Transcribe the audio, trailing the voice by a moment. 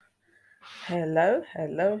Hello,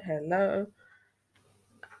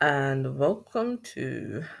 and welcome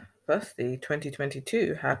to firstly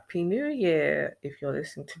 2022. Happy New Year! If you're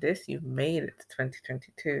listening to this, you've made it to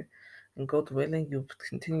 2022, and God willing, you'll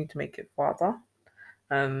continue to make it farther.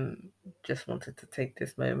 Um, just wanted to take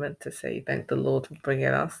this moment to say thank the Lord for bringing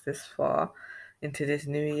us this far into this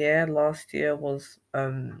new year. Last year was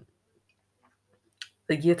a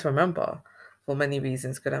year to remember for many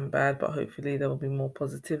reasons, good and bad, but hopefully there will be more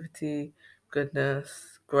positivity,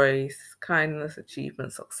 goodness, grace, kindness,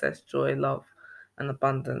 achievement, success, joy, love, and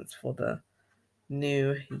abundance for the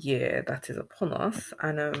new year that is upon us.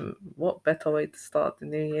 And what better way to start the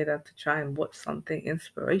new year than to try and watch something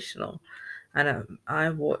inspirational? And I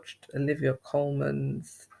watched Olivia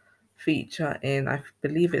Colman's feature in, I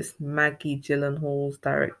believe it's Maggie Gyllenhaal's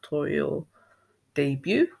directorial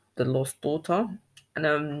debut, The Lost Daughter,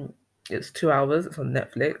 and it's 2 hours. It's on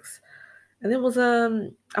Netflix, and it was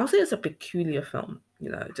I'll say it's a peculiar film.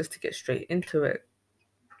 Just to get straight into it,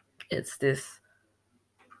 it's this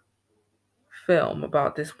film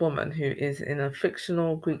about this woman who is in a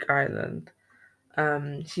fictional Greek island.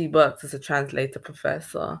 She works as a translator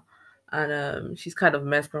professor, and she's kind of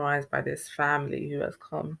mesmerized by this family who has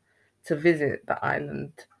come to visit the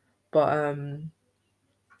island, but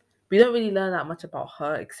we don't really learn that much about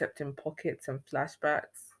her except in pockets and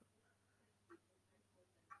flashbacks.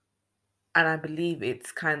 And I believe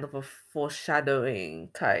it's kind of a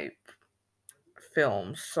foreshadowing type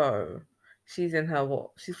film. So she's in her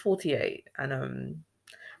what? She's 48, and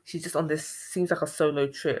she's just on this seems like a solo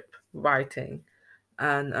trip writing,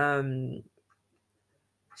 and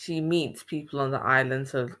she meets people on the island.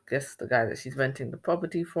 So I guess the guy that she's renting the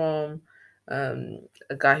property from,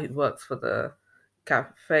 a guy who works for the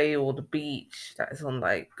cafe or the beach that is on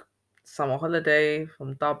like summer holiday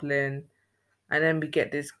from Dublin. And then we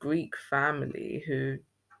get this Greek family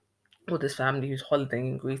or this family who's holidaying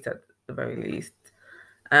in Greece at the very least,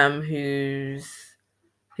 whose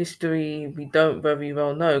history we don't very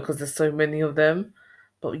well know because there's so many of them.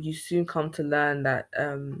 But you soon come to learn that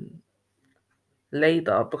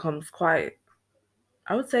Leda becomes quite,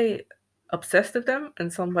 I would say, obsessed with them in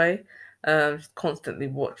some way, constantly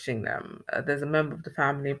watching them. There's a member of the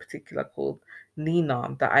family in particular called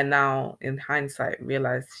Nina that I now, in hindsight,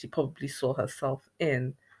 realize she probably saw herself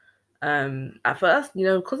in. At first,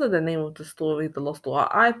 because of the name of the story, The Lost Daughter,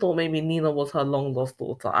 I thought maybe Nina was her long lost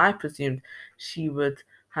daughter. I presumed she would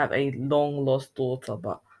have a long lost daughter,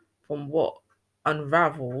 but from what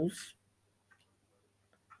unravels,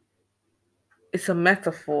 it's a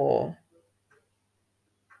metaphor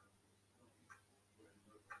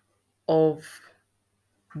of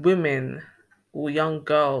women or young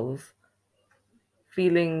girls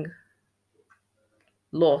feeling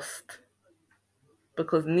lost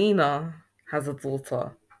because Nina has a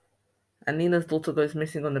daughter and Nina's daughter goes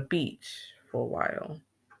missing on the beach for a while.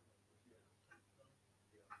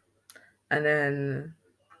 And then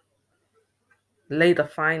Leda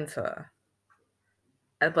finds her,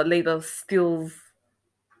 but Leda steals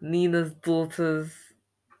Nina's daughter's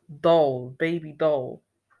baby doll,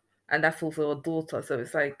 and that's also a daughter. So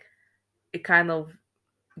it's like it kind of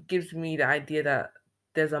gives me the idea that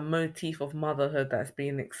there's a motif of motherhood that's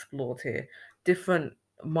being explored here. Different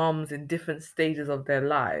moms in different stages of their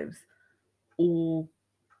lives, all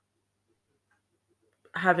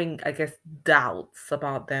having, I guess, doubts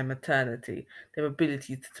about their maternity, their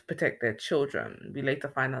ability to protect their children. We later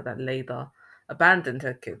find out that Leda abandoned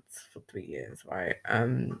her kids for 3 years, right?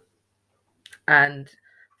 And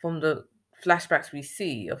from the flashbacks we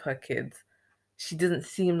see of her kids, she doesn't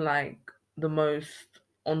seem like the most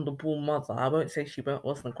on the ball mother. I won't say she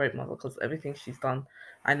wasn't a great mother because everything she's done,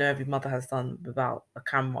 I know every mother has done without a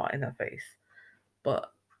camera in her face.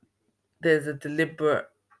 But there's a deliberate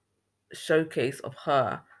showcase of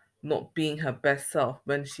her not being her best self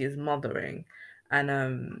when she is mothering,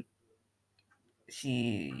 and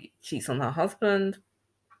she cheats on her husband,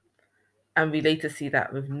 and we later see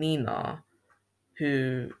that with Nina,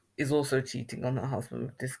 who is also cheating on her husband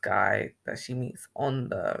with this guy that she meets on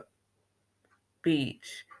the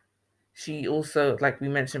beach. She also, like we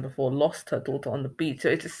mentioned before, lost her daughter on the beach. So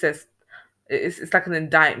it just says it's like an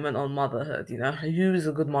indictment on motherhood. Who is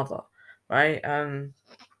a good mother, right?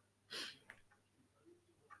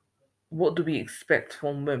 What do we expect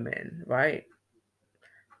from women, right?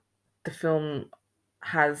 The film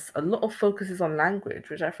has a lot of focuses on language,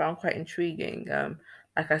 which I found quite intriguing.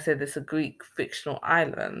 Like I said, it's a Greek fictional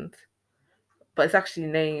island, but it's actually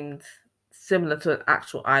named similar to an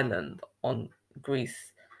actual island on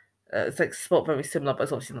Greece. It's like spelled very similar, but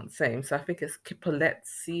it's obviously not the same. So I think it's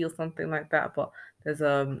Kipoletsy or something like that. But There's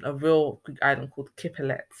a real Greek island called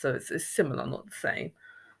Kippolet, so it's similar, not the same.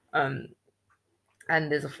 Um,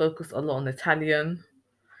 and there's a focus a lot on Italian.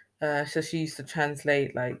 So she used to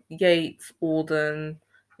translate like Yeats, Auden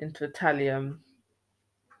into Italian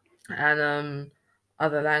and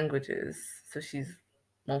other languages. So she's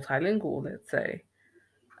multilingual, let's say.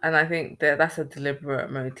 And I think that that's a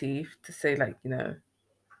deliberate motif to say, like,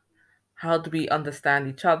 how do we understand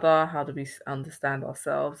each other? How do we understand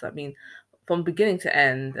ourselves? I mean, from beginning to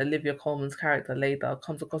end, Olivia Colman's character, Leda,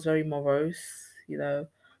 comes across very morose,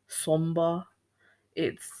 somber.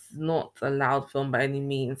 It's not a loud film by any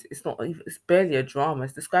means. It's not. It's barely a drama.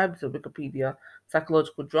 It's described as a Wikipedia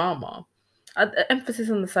psychological drama. Emphasis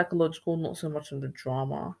on the psychological, not so much on the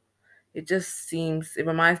drama. It just seems. It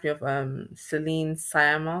reminds me of Celine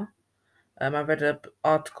Sciamma. I read an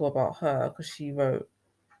article about her because she wrote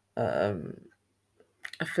um,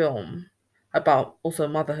 a film about also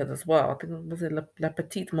motherhood as well. I think was it La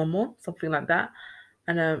Petite Maman, something like that.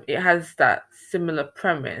 And it has that similar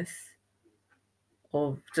premise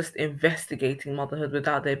of just investigating motherhood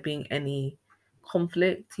without there being any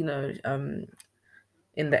conflict.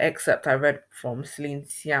 In the excerpt I read from Celine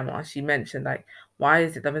Sciamma, she mentioned like, why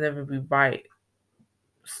is it that whenever we write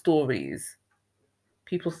stories,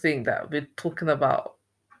 people think that we're talking about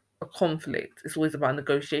a conflict? It's always about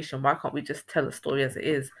negotiation. Why can't we just tell a story as it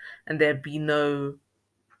is and there be no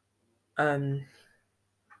um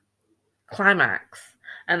climax?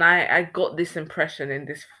 And I got this impression in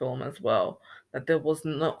this film as well, that there was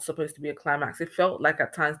not supposed to be a climax. It felt like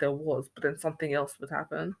at times there was, but then something else would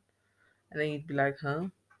happen. And then you'd be like, huh?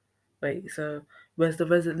 Wait, so where's the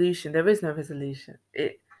resolution? There is no resolution.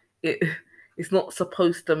 It it's not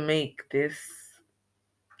supposed to make this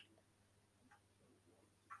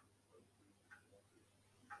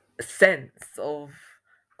sense of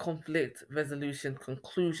conflict, resolution,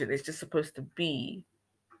 conclusion. It's just supposed to be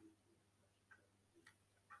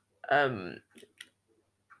um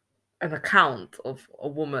an account of a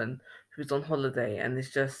woman who's on holiday and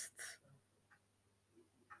is just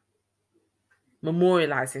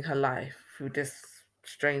memorializing her life through this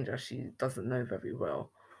stranger she doesn't know very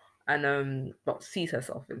well, and but sees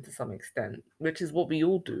herself in to some extent, which is what we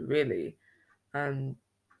all do really. um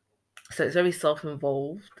so it's very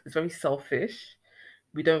self-involved, it's very selfish.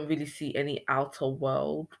 We don't really see any outer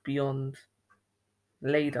world beyond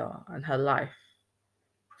Leda and her life.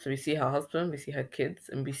 So we see her husband, we see her kids,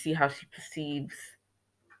 and we see how she perceives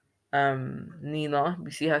Nina.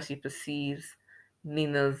 We see how she perceives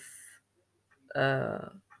Nina's uh,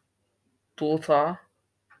 daughter,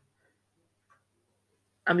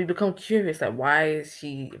 and we become curious, like, why is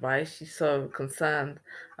she so concerned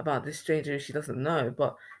about this stranger who she doesn't know?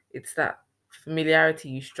 But it's that familiarity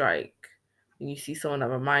you strike when you see someone that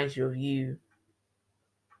reminds you of you.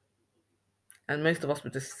 And most of us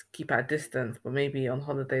would just keep at a distance, but maybe on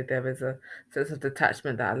holiday there is a sense of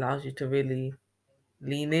detachment that allows you to really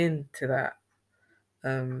lean into that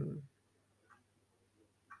um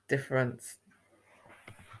difference.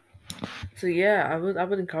 So yeah, I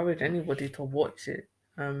would encourage anybody to watch it.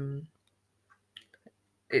 um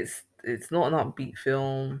it's not an upbeat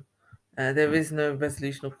film. There is no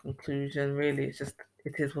resolution or conclusion, really. It's just,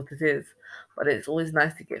 it is what it is. But it's always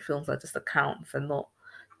nice to get films that just accounts and not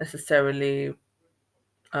necessarily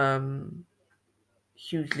um,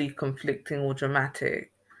 hugely conflicting or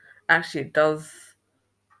dramatic. Actually, it does.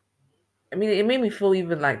 I mean, it made me feel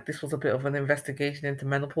even like this was a bit of an investigation into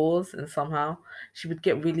menopause, and somehow she would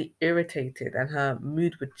get really irritated and her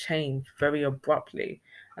mood would change very abruptly.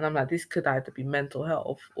 And I'm like, this could either be mental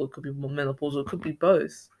health or it could be menopause or it could be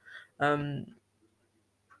both. Um,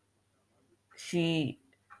 she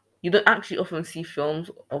you don't actually often see films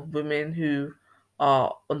of women who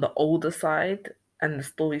are on the older side and the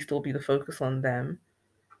story still be the focus on them.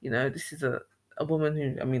 This is a woman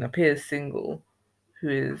who, I mean, appears single, who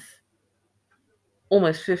is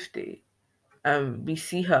almost 50. We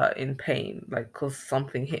see her in pain, like, because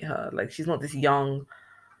something hit her. Like, she's not this young,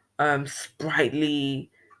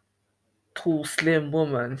 sprightly, tall, slim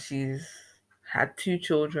woman. She's had two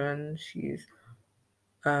children. She's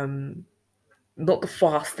um, not the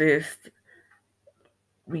fastest.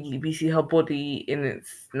 We see her body in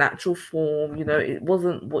its natural form. It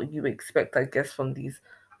wasn't what you expect, I guess, from these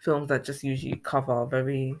films that just usually cover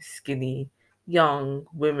very skinny young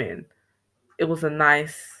women. It was a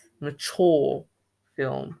nice mature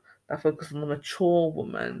film that focused on a mature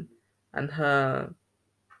woman and her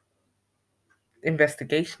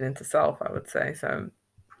investigation into self, I would say. So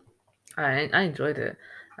I enjoyed it.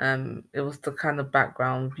 It was the kind of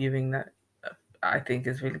background viewing that I think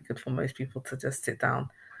is really good for most people to just sit down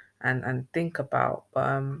and think about. But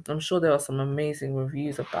I'm sure there are some amazing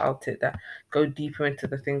reviews about it that go deeper into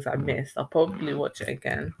the things I missed. I'll probably watch it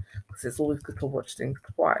again because it's always good to watch things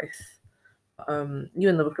twice.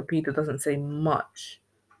 Even the Wikipedia doesn't say much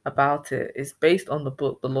about it. It's based on the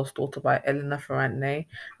book The Lost Daughter by Elena Ferrante.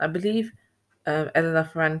 I believe Elena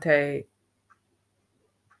Ferrante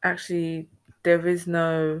actually there is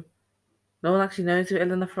no one actually knows who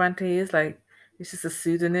Elena Ferrante is. Like it's just a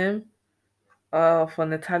pseudonym for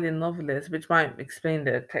an Italian novelist, which might explain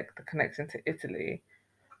the connection to Italy.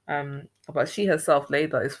 But she herself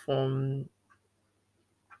later is from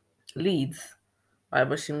Leeds, right?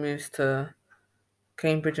 But she moves to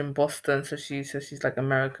Cambridge and Boston, so she's like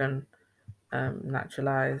American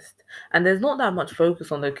naturalized. And there's not that much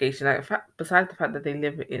focus on location. Like, in fact, besides the fact that they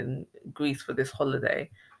live in Greece for this holiday,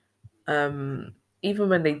 um, even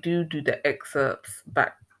when they do the excerpts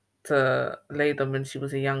back to later when she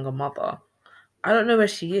was a younger mother, I don't know where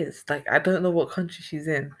she is. Like, I don't know what country she's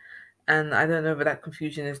in. And I don't know if that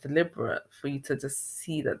confusion is deliberate for you to just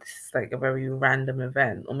see that this is like a very random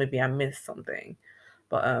event, or maybe I missed something.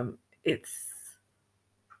 But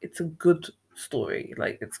it's a good story.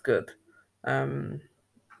 Like it's good. Um,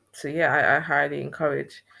 so yeah, I highly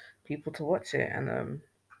encourage people to watch it. And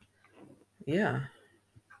yeah,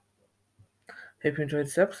 hope you enjoyed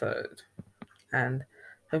this episode. And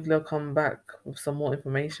hopefully I'll come back with some more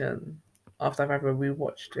information after I've either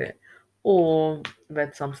rewatched it or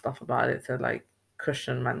read some stuff about it to like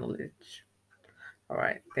cushion my knowledge. All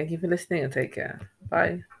right. Thank you for listening and take care.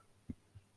 Bye.